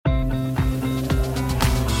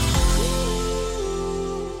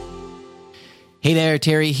Hey there,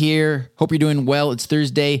 Terry here. Hope you're doing well. It's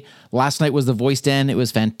Thursday. Last night was the Voice Den. It was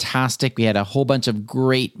fantastic. We had a whole bunch of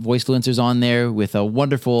great voicefluencers on there with a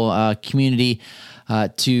wonderful community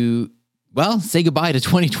to say goodbye to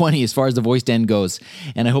 2020 as far as the Voice Den goes.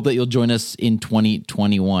 And I hope that you'll join us in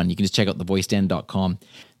 2021. You can just check out thevoiceden.com.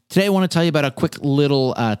 Today, I want to tell you about a quick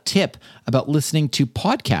little tip about listening to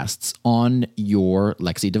podcasts on your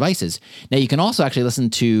Lexi devices. Now, you can also actually listen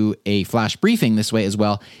to a flash briefing this way as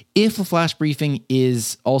well, if a flash briefing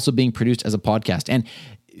is also being produced as a podcast. And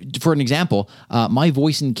for an example, my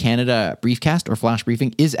Voice in Canada briefcast or flash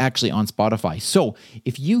briefing is actually on Spotify. So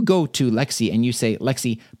if you go to Lexi and you say,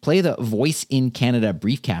 Lexi, play the Voice in Canada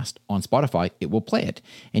briefcast on Spotify, it will play it.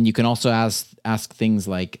 And you can also ask things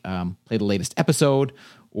like play the latest episode,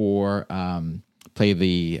 or play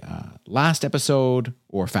the last episode,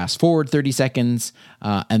 or fast forward 30 seconds,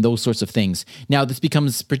 and those sorts of things. Now, this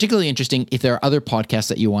becomes particularly interesting if there are other podcasts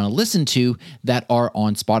that you want to listen to that are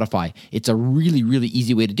on Spotify. It's a really, really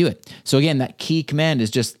easy way to do it. So again, that key command is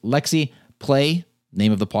just Lexi, play,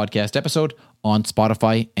 name of the podcast episode, on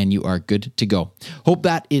Spotify, and you are good to go. Hope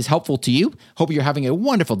that is helpful to you. Hope you're having a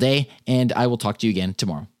wonderful day, and I will talk to you again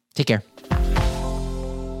tomorrow. Take care.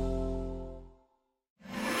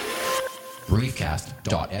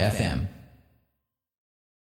 Briefcast.fm